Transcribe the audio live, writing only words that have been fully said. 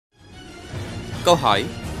Câu hỏi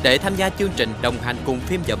để tham gia chương trình đồng hành cùng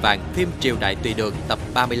phim Giạ Vàng phim Triều Đại Tùy Đường tập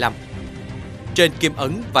 35. Trên kim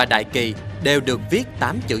ấn và đại kỳ đều được viết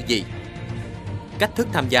 8 chữ gì? Cách thức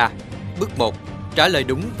tham gia. Bước 1. Trả lời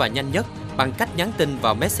đúng và nhanh nhất bằng cách nhắn tin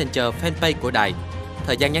vào Messenger Fanpage của đài.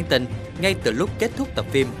 Thời gian nhắn tin ngay từ lúc kết thúc tập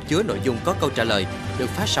phim chứa nội dung có câu trả lời được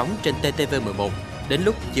phát sóng trên TTV11 đến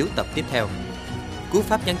lúc chiếu tập tiếp theo. Cú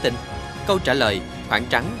pháp nhắn tin. Câu trả lời, khoảng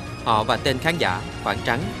trắng, họ và tên khán giả, khoảng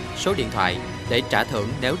trắng, số điện thoại để trả thưởng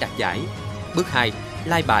nếu đạt giải. Bước 2.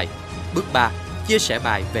 Like bài. Bước 3. Chia sẻ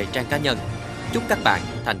bài về trang cá nhân. Chúc các bạn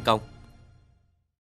thành công!